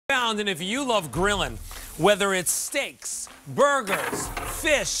And if you love grilling, whether it's steaks, burgers,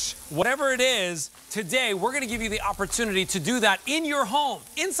 fish, whatever it is, today we're going to give you the opportunity to do that in your home,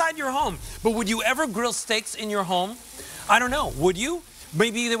 inside your home. But would you ever grill steaks in your home? I don't know. Would you?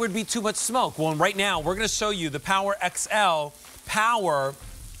 Maybe there would be too much smoke. Well, right now we're going to show you the PowerXL Power,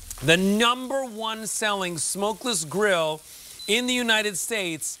 the #1 selling smokeless grill in the United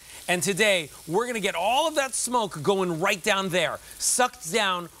States. And today, we're going to get all of that smoke going right down there, sucked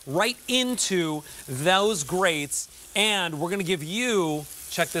down right into those grates. And we're going to give you,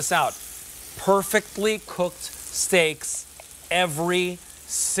 check this out, perfectly cooked steaks every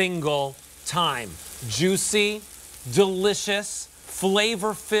single time. Juicy, delicious,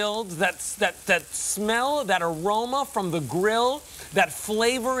 flavor-filled, that smell, that aroma from the grill, that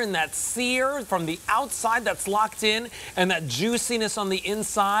flavor and that sear from the outside that's locked in, and that juiciness on the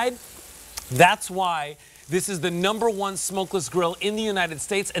inside. That's why this is the #1 smokeless grill in the United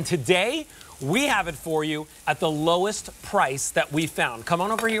States. And today, we have it for you at the lowest price that we found. Come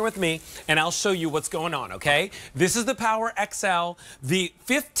on over here with me, and I'll show you what's going on, okay? This is the PowerXL, the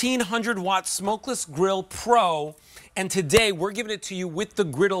 1500-watt smokeless grill Pro. And today, we're giving it to you with the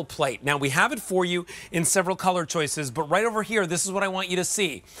Griddle plate. Now, we have it for you in several color choices, but right over here, this is what I want you to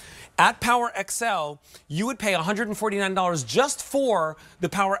see. At PowerXL, you would pay $149 just for the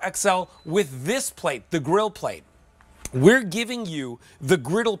PowerXL with this plate, the grill plate. We're giving you the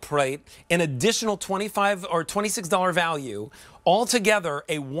Griddle plate, an additional $25 or $26 value, altogether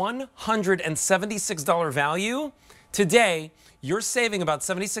a $176 value. Today, you're saving about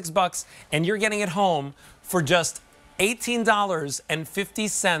 76 bucks, and you're getting it home for just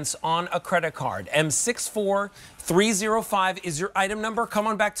 $18.50 on a credit card. M64305 is your item number. Come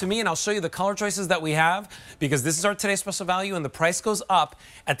on back to me and I'll show you the color choices that we have, because this is our today's special value and the price goes up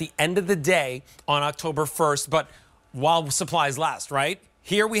at the end of the day on October 1st, but while supplies last, right?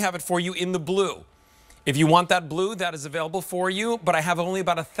 Here we have it for you in the blue. If you want that blue, that is available for you, but I have only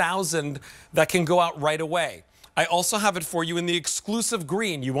about 1,000 that can go out right away. I also have it for you in the exclusive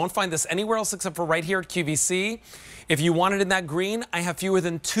green. You won't find this anywhere else except for right here at QVC. If you want it in that green, I have fewer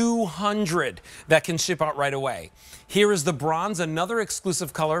than 200 that can ship out right away. Here is the bronze, another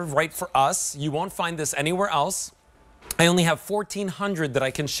exclusive color right for us. You won't find this anywhere else. I only have 1,400 that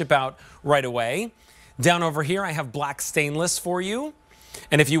I can ship out right away. Down over here, I have black stainless for you.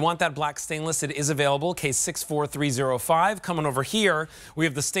 And if you want that black stainless, it is available, case 64305. Coming over here, we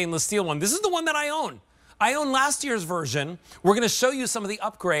have the stainless steel one. This is the one that I own. I own last year's version. We're going to show you some of the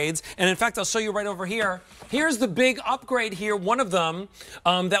upgrades. And in fact, I'll show you right over here. Here's the big upgrade here. One of them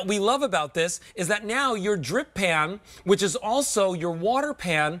that we love about this is that now your drip pan, which is also your water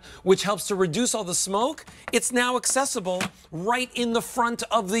pan, which helps to reduce all the smoke, it's now accessible right in the front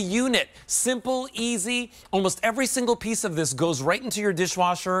of the unit. Simple, easy. Almost every single piece of this goes right into your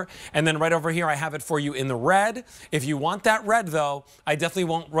dishwasher. And then right over here, I have it for you in the red. If you want that red, though, I definitely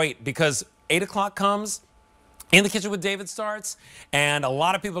won't wait, because 8 o'clock comes, In the Kitchen with David starts, and a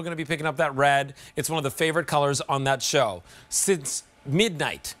lot of people are going to be picking up that red. It's one of the favorite colors on that show. Since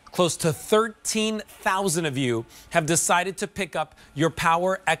midnight, close to 13,000 of you have decided to pick up your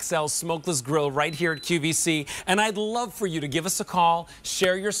PowerXL smokeless grill right here at QVC. And I'd love for you to give us a call,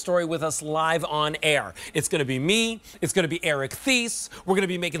 share your story with us live on air. It's going to be me. It's going to be Eric Thies. We're going to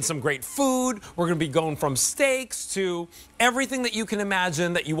be making some great food. We're going to be going from steaks to everything that you can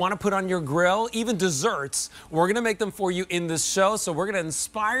imagine that you want to put on your grill, even desserts. We're going to make them for you in this show. So we're going to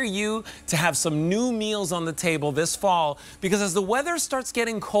inspire you to have some new meals on the table this fall, because as the weather starts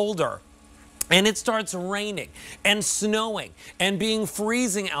getting colder, and it starts raining and snowing and being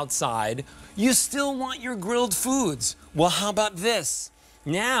freezing outside, you still want your grilled foods. Well, how about this?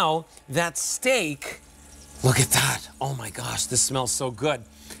 Now, that steak, look at that. Oh my gosh, this smells so good.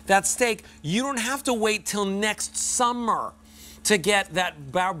 That steak, you don't have to wait till next summer to get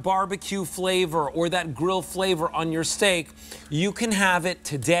that barbecue flavor or that grill flavor on your steak. You can have it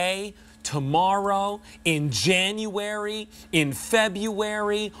today, tomorrow, in January, in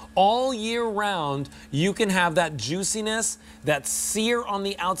February, all year round. You can have that juiciness, that sear on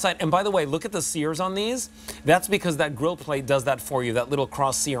the outside. And by the way, look at the sears on these. That's because that grill plate does that for you, that little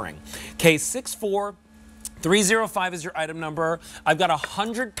cross searing. Case 64305 is your item number. I've got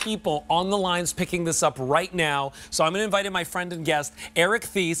 100 people on the lines picking this up right now. So I'm going to invite in my friend and guest, Eric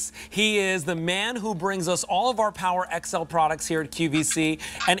Thies. He is the man who brings us all of our PowerXL products here at QVC.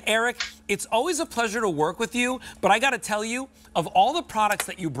 And Eric, it's always a pleasure to work with you, but I got to tell you, of all the products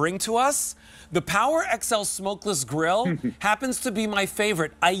that you bring to us, the PowerXL Smokeless Grill happens to be my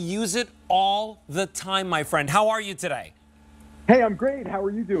favorite. I use it all the time, my friend. How are you today? Hey, I'm great. How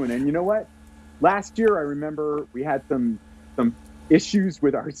are you doing? And you know what? Last year, I remember we had some issues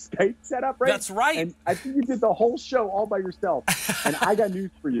with our Skype setup, right? That's right. And I think you did the whole show all by yourself. And I got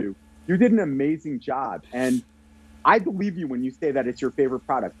news for you. You did an amazing job. And I believe you when you say that it's your favorite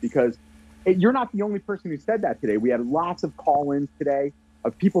product, because you're not the only person who said that today. We had lots of call-ins today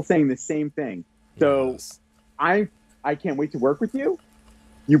of people saying the same thing. So Yes. I can't wait to work with you.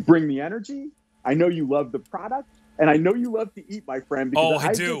 You bring the energy. I know you love the product. And I know you love to eat, my friend, because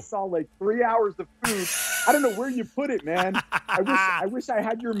I do. just saw like 3 hours of food. I don't know where you put it, man. I wish I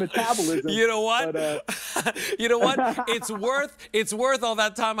had your metabolism. You know what? But, you know what? It's worth all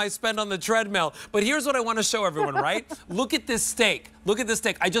that time I spend on the treadmill. But here's what I want to show everyone, right? Look at this steak. Look at this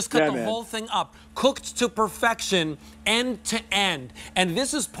steak. I just cut the whole thing up, cooked to perfection, end to end. And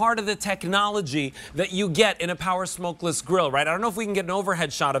this is part of the technology that you get in a Power Smokeless grill, right? I don't know if we can get an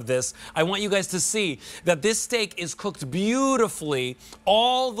overhead shot of this. I want you guys to see that this steak is cooked beautifully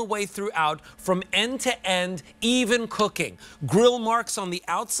all the way throughout, from end to end, even cooking. Grill marks on the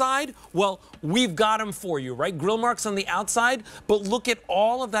outside, well, we've got them for you, right? Grill marks on the outside, but look at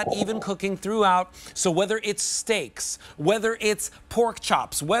all of that even cooking throughout. So whether it's steaks, whether it's pork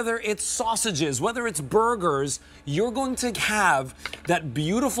chops, whether it's sausages, whether it's burgers, you're going to have that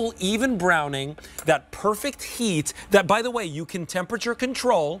beautiful even browning, that perfect heat that, by the way, you can temperature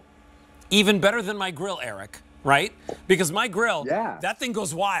control even better than my grill, Eric, right? Because my grill, that thing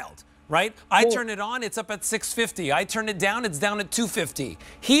goes wild, right? I turn it on, it's up at 650. I turn it down, it's down at 250.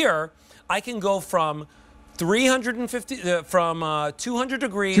 Here, I can go from 200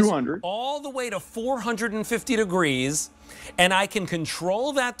 degrees all the way to 450 degrees, and I can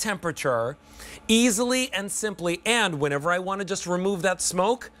control that temperature easily and simply. And whenever I want to just remove that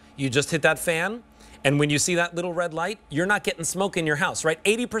smoke, you just hit that fan, and when you see that little red light, you're not getting smoke in your house, right?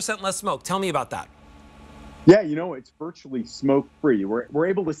 80% less smoke. Tell me about that. Yeah, you know, it's virtually smoke-free. We're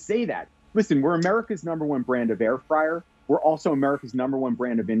able to say that. Listen, we're America's #1 brand of air fryer. We're also America's #1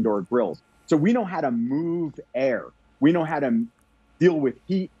 brand of indoor grills. So we know how to move air. We know how to deal with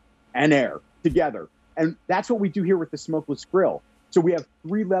heat and air together. And that's what we do here with the smokeless grill. So we have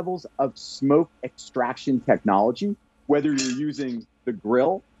 3 levels of smoke extraction technology, whether you're using the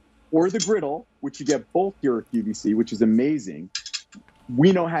grill or the griddle, which you get both here at QVC, which is amazing.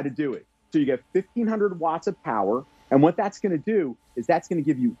 We know how to do it. So you get 1,500 watts of power. And what that's going to do is that's going to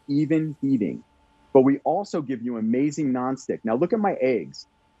give you even heating. But we also give you amazing nonstick. Now look at my eggs.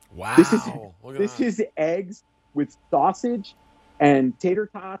 Wow. This is eggs with sausage and tater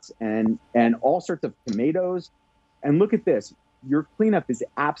tots and all sorts of tomatoes. And look at this. Your cleanup is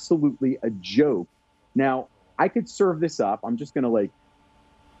absolutely a joke. Now, I could serve this up. I'm just going to like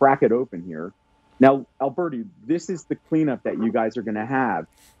crack it open here. Now, Alberti, this is the cleanup that you guys are going to have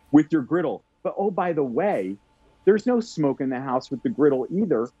with your griddle. But oh, by the way, there's no smoke in the house with the griddle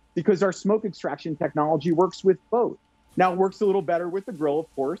either, because our smoke extraction technology works with both. Now, it works a little better with the grill,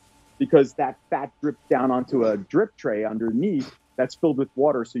 of course, because that fat drips down onto a drip tray underneath that's filled with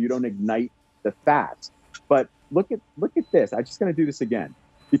water, so you don't ignite the fats. But look at this. I'm just going to do this again,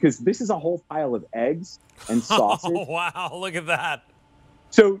 because this is a whole pile of eggs and sausage. Oh, wow, look at that.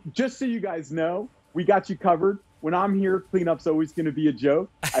 So just so you guys know, we got you covered. When I'm here, cleanup's always going to be a joke.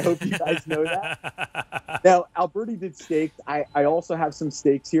 I hope you guys know that. Now, Alberti did steaks. I also have some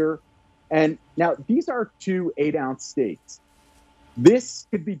steaks here. And now these are 2 8-ounce steaks. This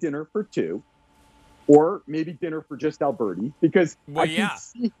could be dinner for 2, or maybe dinner for just Alberti, because I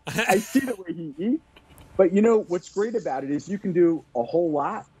see the way he eats. But you know, what's great about it is you can do a whole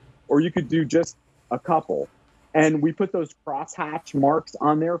lot, or you could do just a couple. And we put those crosshatch marks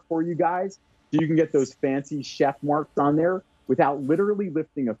on there for you guys, so you can get those fancy chef marks on there without literally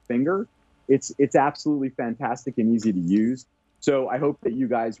lifting a finger. It's absolutely fantastic and easy to use. So I hope that you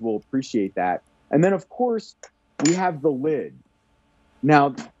guys will appreciate that. And then, of course, we have the lid.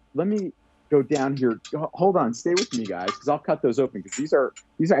 Now, let me go down here. Hold on. Stay with me, guys, because I'll cut those open, because these are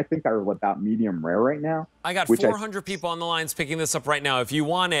I think are about medium rare right now. I got 400 people on the lines picking this up right now. If you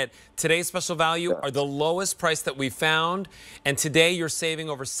want it, today's special value are the lowest price that we found. And today you're saving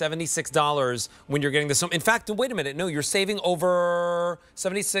over $76 when you're getting this home. In fact, wait a minute. No, you're saving over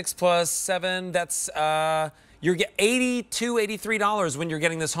 76 plus 7. That's you're getting $82, $83 when you're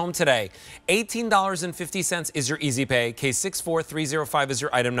getting this home today. $18.50 is your easy pay. K64305 is your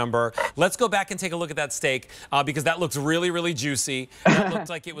item number. Let's go back and take a look at that steak, because that looks really, really juicy. That looked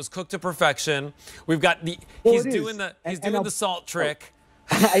like it was cooked to perfection. We've got the he's doing the salt trick.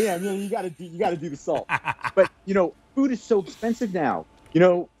 Yeah, I mean, you got to do the salt. But you know, food is so expensive now. You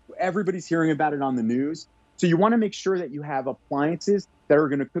know, everybody's hearing about it on the news. So you want to make sure that you have appliances that are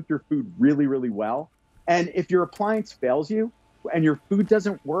going to cook your food really, really well. And if your appliance fails you and your food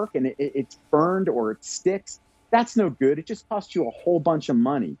doesn't work and it's burned or it sticks, That's no good. It just costs you a whole bunch of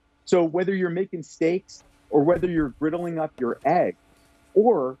money. So whether you're making steaks or whether you're griddling up your egg,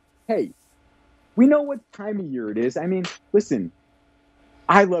 or, hey, we know what time of year it is. I mean, listen,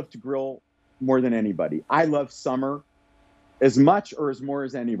 I love to grill more than anybody. I love summer as much or as more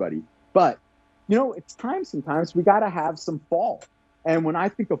as anybody. But, you know, it's time sometimes we got to have some fall. And when I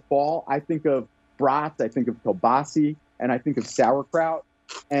think of fall, I think of brats, I think of kielbasa, and I think of sauerkraut.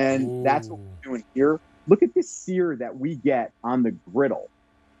 And that's what we're doing here. Look at this sear that we get on the griddle.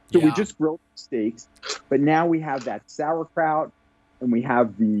 So we just grilled steaks, but now we have that sauerkraut, and we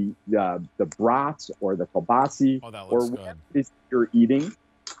have the brats or the kielbasa or whatever it is you're eating.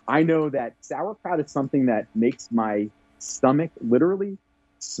 I know that sauerkraut is something that makes my stomach literally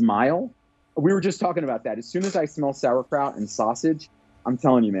smile. We were just talking about that. As soon as I smell sauerkraut and sausage, I'm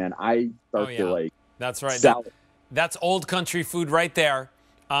telling you, man, I start to like. That's right. Salad. That's old country food right there.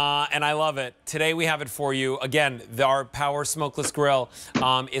 And I love it. Today we have it for you. Again, our Power Smokeless Grill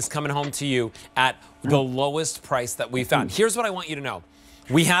is coming home to you at the lowest price that we found. Here's what I want you to know.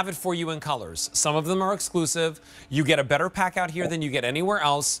 We have it for you in colors. Some of them are exclusive. You get a better pack out here than you get anywhere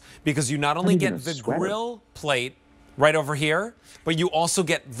else because you not only get the grill plate right over here, but you also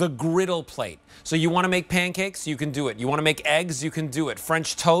get the griddle plate. So you want to make pancakes, you can do it. You want to make eggs, you can do it.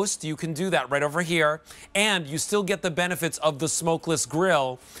 French toast, you can do that right over here. And you still get the benefits of the smokeless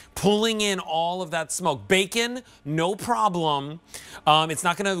grill, pulling in all of that smoke. Bacon, no problem. It's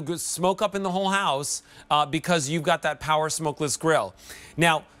not going to smoke up in the whole house because you've got that Power Smokeless Grill.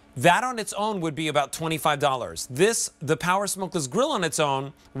 Now, that on its own would be about $25. The Power Smokeless Grill on its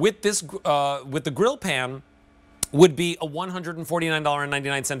own, with the grill pan, would be a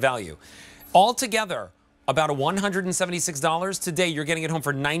 $149.99 value. Altogether, about a $176. Today, you're getting it home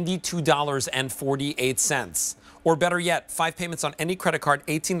for $92.48. Or better yet, 5 payments on any credit card,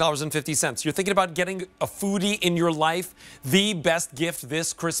 $18.50. You're thinking about getting a foodie in your life the best gift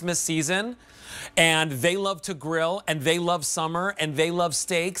this Christmas season, and they love to grill, and they love summer, and they love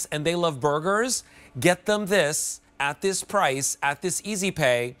steaks, and they love burgers. Get them this at this price, at this easy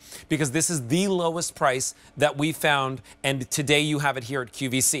pay, because this is the lowest price that we found, and today you have it here at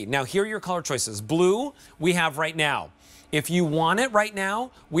QVC. Now, here are your color choices. Blue, we have right now. If you want it right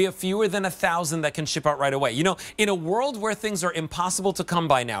now, we have fewer than 1,000 that can ship out right away. You know, in a world where things are impossible to come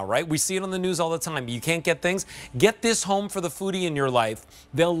by now, right? We see it on the news all the time. You can't get things. Get this home for the foodie in your life.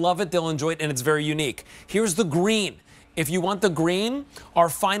 They'll love it, they'll enjoy it, and it's very unique. Here's the green. If you want the green, our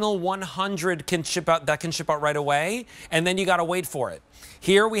final 100 can ship out right away, and then you got to wait for it.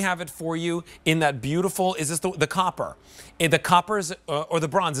 Here we have it for you in that beautiful, is this the copper? The copper is, or the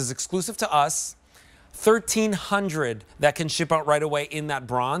bronze is exclusive to us. 1,300 that can ship out right away in that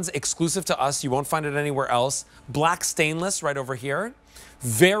bronze, exclusive to us. You won't find it anywhere else. Black stainless right over here.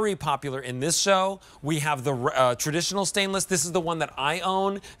 Very popular in this show. We have the traditional stainless. This is the one that I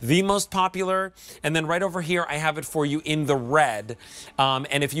own, the most popular. And then right over here, I have it for you in the red.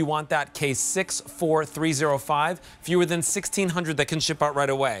 And if you want that, case 64305, fewer than 1,600 that can ship out right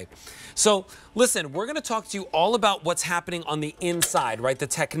away. So listen, we're going to talk to you all about what's happening on the inside, right? The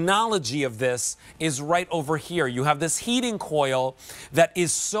technology of this is right over here. You have this heating coil that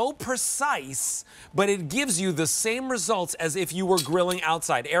is so precise, but it gives you the same results as if you were grilling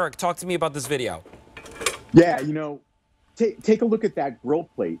outside. Eric, talk to me about this video. Yeah, you know, take a look at that grill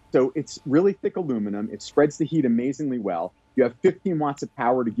plate. So it's really thick aluminum. It spreads the heat amazingly well. You have 15 watts of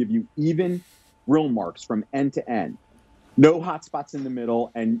power to give you even grill marks from end to end. No hot spots in the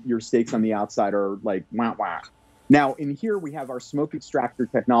middle, and your steaks on the outside are like wah wah. Now, in here, we have our smoke extractor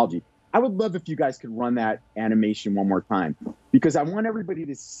technology. I would love if you guys could run that animation one more time, because I want everybody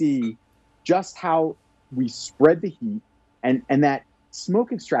to see just how we spread the heat, and that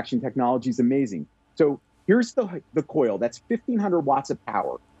smoke extraction technology is amazing. So here's the coil. That's 1,500 watts of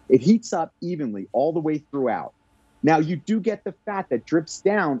power. It heats up evenly all the way throughout. Now, you do get the fat that drips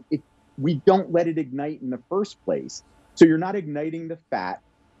down if we don't let it ignite in the first place. So you're not igniting the fat.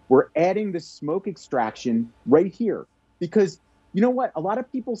 We're adding the smoke extraction right here. Because you know what? A lot of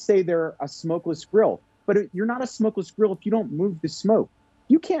people say they're a smokeless grill, but you're not a smokeless grill if you don't move the smoke.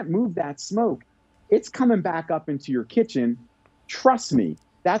 You can't move that smoke. It's coming back up into your kitchen. Trust me.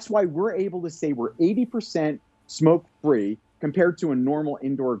 That's why we're able to say we're 80% smoke-free compared to a normal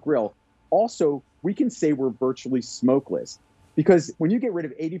indoor grill. Also, we can say we're virtually smokeless. Because when you get rid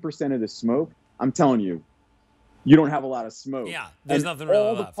of 80% of the smoke, I'm telling you, you don't have a lot of smoke. Yeah, there's nothing really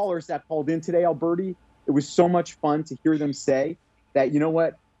all left. The callers that called in today, Alberti, it was so much fun to hear them say that, you know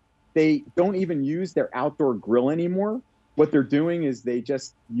what, they don't even use their outdoor grill anymore. What they're doing is they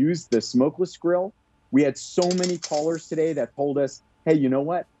just use the smokeless grill. We had so many callers today that told us, hey, you know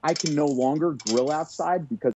what, I can no longer grill outside because